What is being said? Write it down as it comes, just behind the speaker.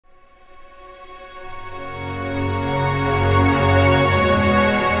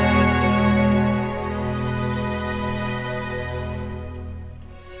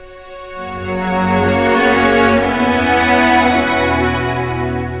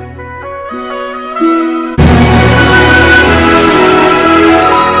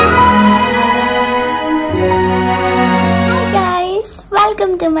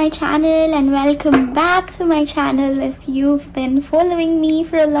my channel and welcome back to my channel. If you've been following me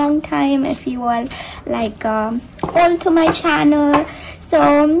for a long time, if you are like all to my channel, so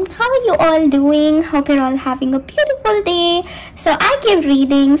how are you all doing? Hope you're all having a beautiful day. So I give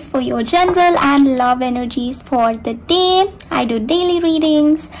readings for your general and love energies for the day. I do daily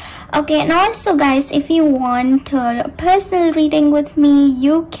readings. Okay, and also guys, if you want a personal reading with me,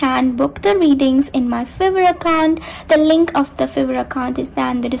 you can book the readings in my fiverr account. The link of the fiverr account is there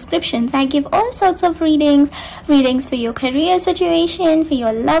in the descriptions. I give all sorts of readings for your career situation, for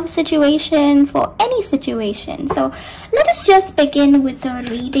your love situation, for any situation. So let us just begin with the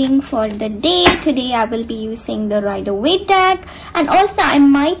reading for the day. Today I will be using the Rider-Waite deck, and also I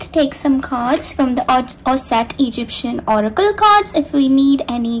might take some cards from the Osset Egyptian oracle cards if we need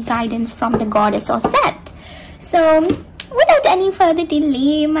any guidance from the goddess Osset. So without any further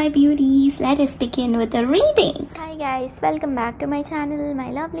delay, my beauties, let us begin with the reading. Hi guys, welcome back to my channel,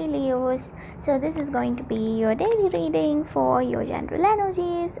 my lovely Leos. So this is going to be your daily reading for your general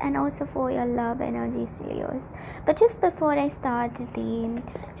energies and also for your love energies, Leos. But just before I start the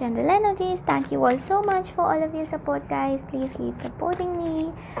general energies, thank you all so much for all of your support, guys. Please keep supporting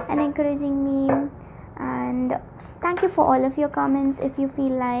me and encouraging me, and thank you for all of your comments. If you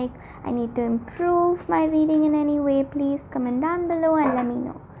feel like I need to improve my reading in any way, please comment down below and let me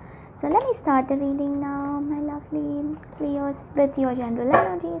know. So let me start the reading now, my lovely Leos, with your general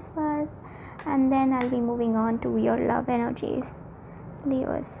energies first, and then I'll be moving on to your love energies,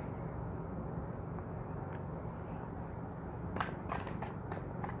 Leos.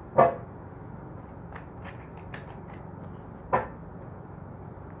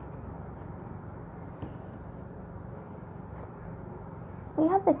 We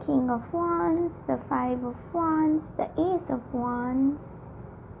have the King of Wands, the Five of Wands, the Ace of Wands,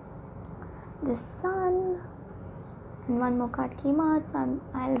 the Sun, and one more card came out, so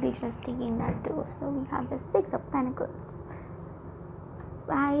I'll be just taking that too. So we have the Six of Pentacles,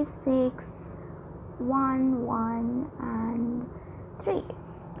 5, 6, 1, 1, and 3.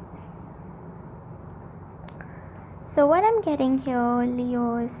 So what I'm getting here,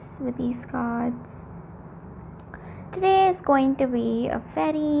 Leos, with these cards, today is going to be a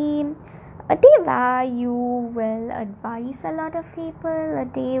day where you will advise a lot of people, a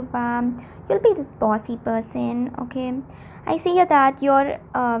day where you'll be this bossy person. Okay, I see here that you're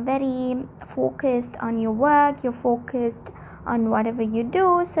very focused on your work, you're focused on whatever you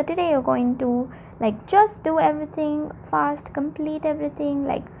do. So today you're going to like just do everything fast, complete everything,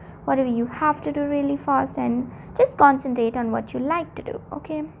 like whatever you have to do really fast, and just concentrate on what you like to do.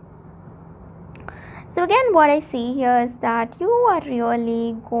 Okay, so again, what I see here is that you are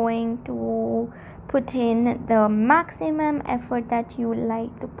really going to put in the maximum effort that you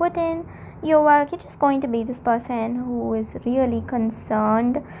like to put in your work. You're just going to be this person who is really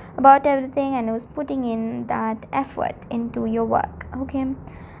concerned about everything and who's putting in that effort into your work. Okay,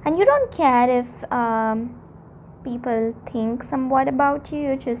 and you don't care if people think somewhat about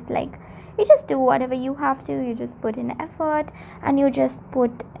you. You just do whatever you have to. You just put in effort, and you just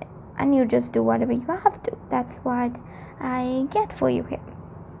do whatever you have to. That's what I get for you here.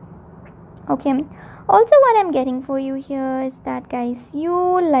 Okay, also what I'm getting for you here is that, guys,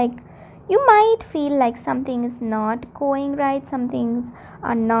 you might feel like something is not going right, some things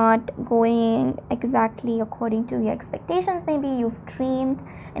are not going exactly according to your expectations. Maybe you've dreamed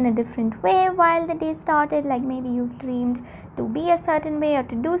in a different way while the day started, like maybe you've dreamed to be a certain way or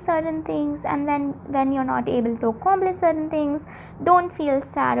to do certain things, and then when you're not able to accomplish certain things, don't feel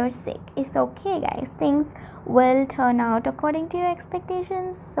sad or sick. It's okay, guys. Things will turn out according to your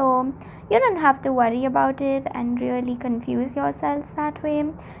expectations, so you don't have to worry about it and really confuse yourselves that way.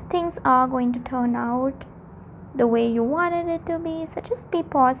 Things are going to turn out the way you wanted it to be, so just be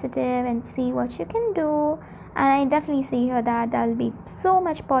positive and see what you can do. And I definitely see here that there'll be so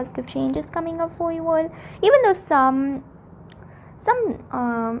much positive changes coming up for you all, even though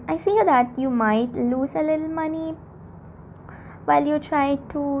I see here that you might lose a little money while you try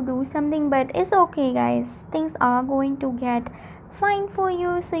to do something, but it's okay, guys. Things are going to get fine for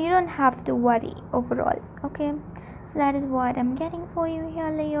you, so you don't have to worry overall. Okay, so that is what I'm getting for you here,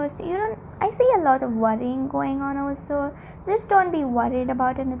 Leo. So I see a lot of worrying going on also. Just don't be worried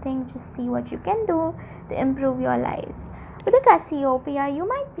about anything. Just see what you can do to improve your lives. With the Cassiopeia, you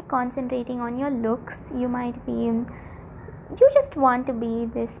might be concentrating on your looks. You just want to be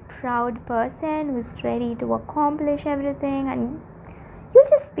this proud person who's ready to accomplish everything, and you'll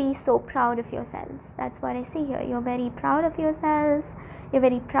just be so proud of yourselves. That's what I see here. You're very proud of yourselves. You're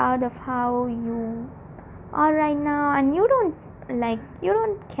very proud of how you are right now, and you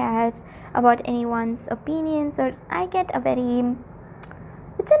don't care about anyone's opinions. Or I get a very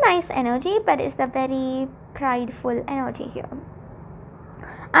It's a nice energy, but it's a very prideful energy here.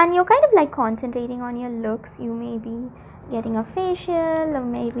 And you're kind of like concentrating on your looks. You may be getting a facial, or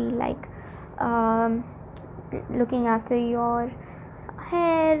maybe like looking after your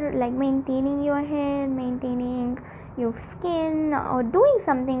hair, like maintaining your hair, maintaining your skin, or doing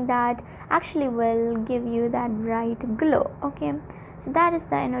something that actually will give you that bright glow. Okay, so that is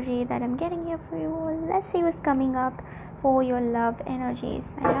the energy that I'm getting here for you. Let's see what's coming up for your love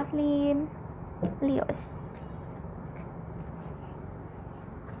energies, my lovely Leos.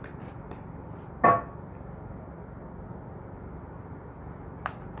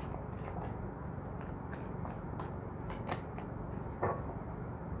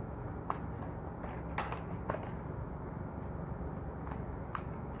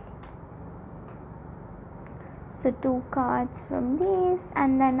 So 2 cards from these,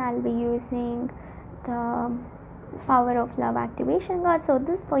 and then I'll be using the power of love activation card. So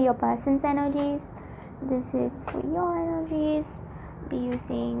this is for your person's energies, this is for your energies. Be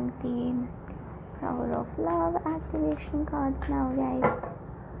using the power of love activation cards now, guys,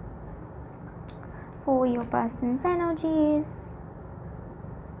 for your person's energies,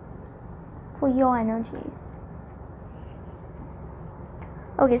 for your energies.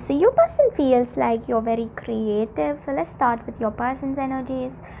 Okay, so your person feels like you're very creative. So let's start with your person's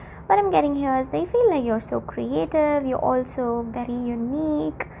energies. What I'm getting here is they feel like you're so creative, you're also very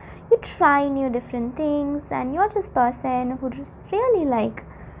unique, you try new different things, and you're just person who just really like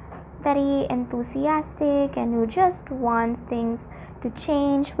very enthusiastic and who just wants things to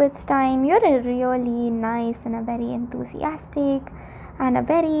change with time. You're a really nice and a very enthusiastic and a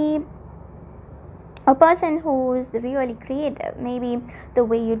person who's really creative. Maybe the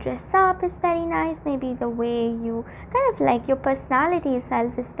way you dress up is very nice, maybe the way you kind of like your personality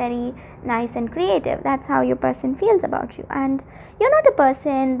itself is very nice and creative. That's how your person feels about you. And you're not a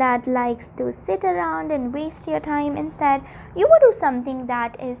person that likes to sit around and waste your time. Instead, you would do something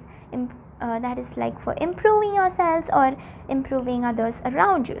that is like for improving yourselves or improving others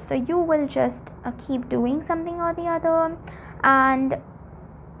around you. So you will just keep doing something or the other, and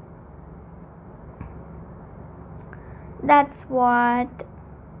that's what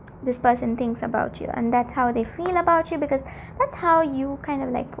this person thinks about you, and that's how they feel about you, because that's how you kind of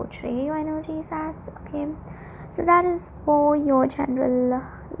like portray your energies as. Okay, so that is for your general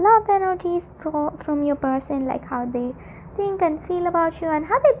love energies from your person, like how they think and feel about you, and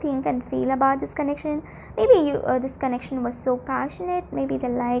how they think and feel about this connection. Maybe this connection was so passionate, maybe they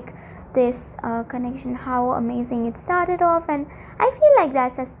like this connection, how amazing it started off, and I feel like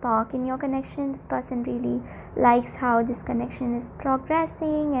that's a spark in your connection. This person really likes how this connection is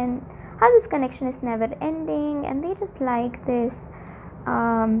progressing and how this connection is never ending, and they just like this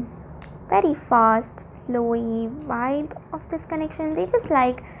very fast flowy vibe of this connection. They just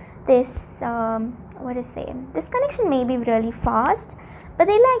like this this connection may be really fast, but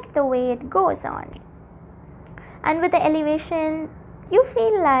they like the way it goes on. And with the elevation, you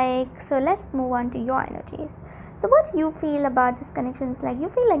feel like, so let's move on to your energies. So what you feel about this connection is like, you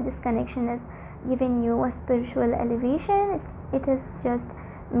feel like this connection has given you a spiritual elevation. It has just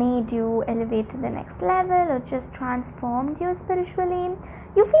made you elevate to the next level, or just transformed you spiritually.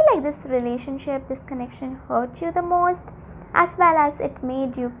 You feel like this relationship, this connection hurt you the most, as well as it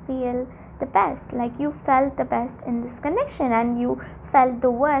made you feel the best. Like you felt the best in this connection and you felt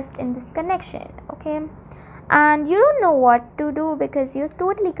the worst in this connection. Okay, and you don't know what to do because you're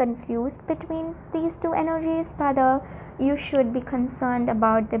totally confused between these two energies, whether you should be concerned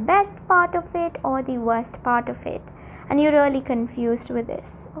about the best part of it or the worst part of it, and you're really confused with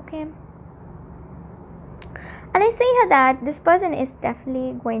this. Okay, and I see here that this person is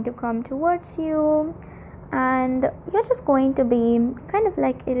definitely going to come towards you, and you're just going to be kind of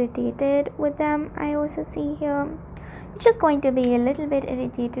like irritated with them. I also see here you're just going to be a little bit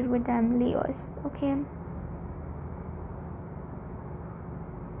irritated with them, Leos. Okay,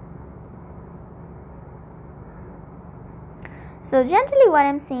 so generally what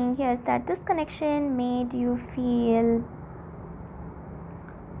I'm seeing here is that this connection made you feel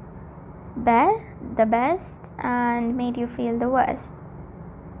the best and made you feel the worst,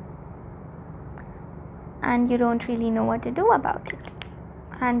 and you don't really know what to do about it,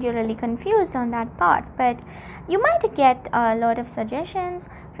 and you're really confused on that part. But you might get a lot of suggestions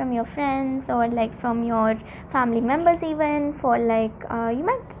from your friends or like from your family members, even for like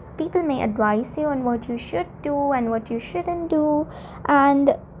people may advise you on what you should do and what you shouldn't do,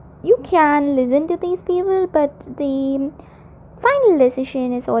 and you can listen to these people, but the final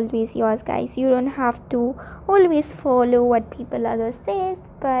decision is always yours, guys. You don't have to always follow what people others says,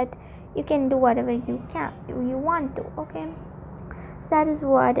 but you can do whatever you want to. Okay, So that is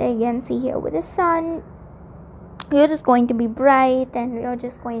what I can see here with the sun. You're just going to be bright and you're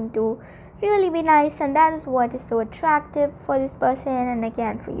just going to really be nice, and that is what is so attractive for this person. And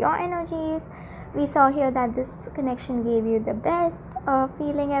again, for your energies, we saw here that this connection gave you the best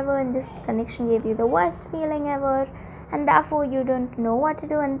feeling ever, and this connection gave you the worst feeling ever, and therefore you don't know what to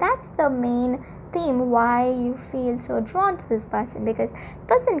do. And that's the main theme why you feel so drawn to this person, because this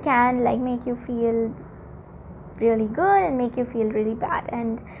person can like make you feel really good and make you feel really bad,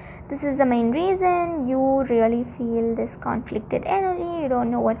 and this is the main reason you really feel this conflicted energy. You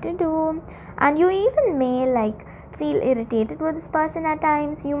don't know what to do, and you even may like feel irritated with this person at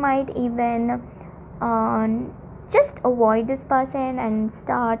times. You might even just avoid this person and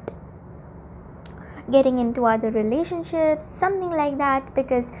start getting into other relationships, something like that,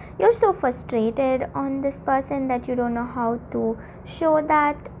 because you're so frustrated on this person that you don't know how to show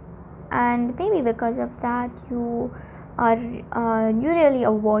that. And maybe because of that you really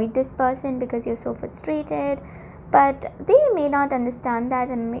avoid this person because you're so frustrated, but they may not understand that,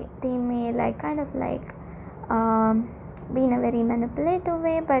 and they may like kind of like be in a very manipulative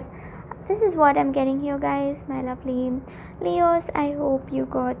way. But this is what I'm getting here, guys, my lovely Leos. I hope you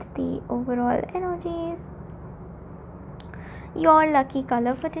got the overall energies. Your lucky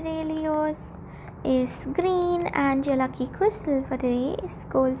color for today, Leos, is green, and your lucky crystal for today is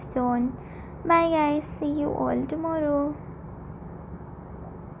goldstone. Bye guys, see you all tomorrow.